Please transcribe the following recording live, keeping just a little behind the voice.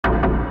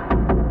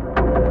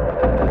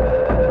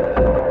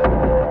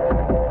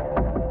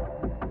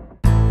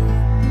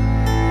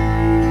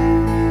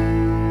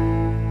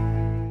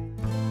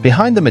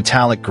Behind the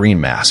metallic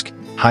green mask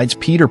hides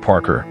Peter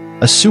Parker,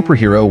 a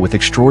superhero with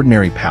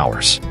extraordinary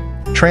powers.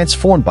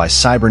 Transformed by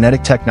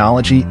cybernetic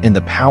technology and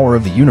the power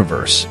of the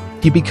universe,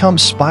 he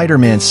becomes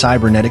Spider-Man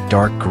Cybernetic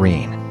Dark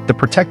Green, the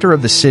protector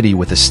of the city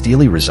with a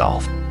steely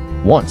resolve.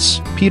 Once,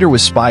 Peter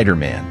was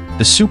Spider-Man,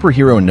 the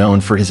superhero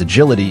known for his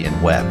agility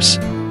and webs.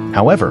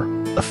 However,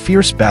 a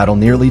fierce battle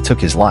nearly took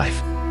his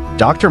life.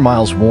 Dr.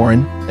 Miles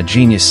Warren, a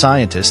genius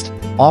scientist,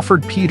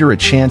 offered Peter a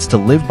chance to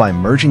live by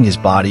merging his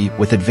body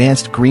with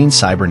advanced green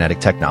cybernetic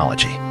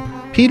technology.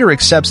 Peter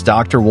accepts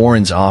Dr.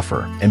 Warren's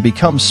offer and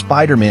becomes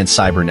Spider-Man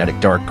Cybernetic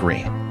Dark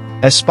Green.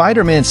 As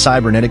Spider-Man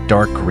Cybernetic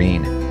Dark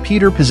Green,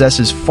 Peter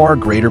possesses far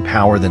greater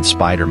power than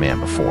Spider-Man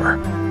before.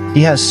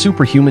 He has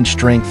superhuman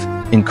strength,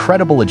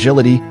 incredible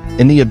agility,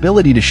 and the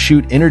ability to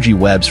shoot energy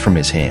webs from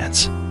his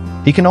hands.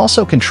 He can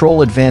also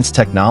control advanced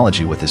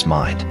technology with his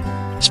mind.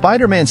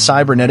 Spider-Man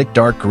Cybernetic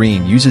Dark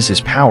Green uses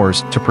his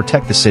powers to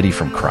protect the city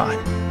from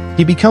crime.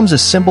 He becomes a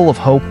symbol of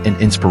hope and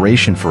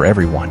inspiration for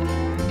everyone.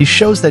 He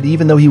shows that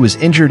even though he was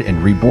injured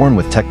and reborn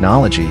with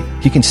technology,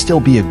 he can still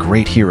be a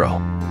great hero.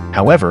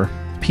 However,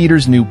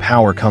 Peter's new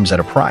power comes at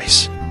a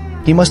price.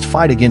 He must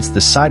fight against the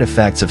side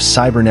effects of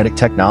cybernetic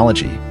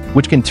technology,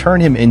 which can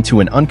turn him into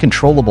an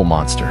uncontrollable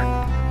monster.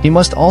 He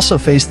must also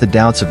face the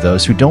doubts of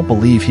those who don't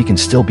believe he can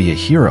still be a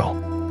hero.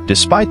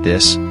 Despite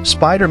this,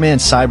 Spider-Man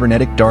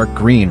Cybernetic Dark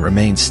Green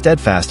remains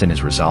steadfast in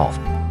his resolve.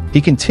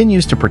 He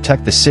continues to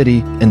protect the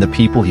city and the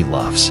people he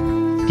loves.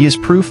 He is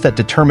proof that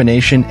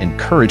determination and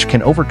courage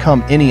can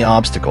overcome any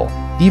obstacle,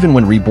 even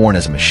when reborn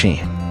as a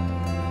machine.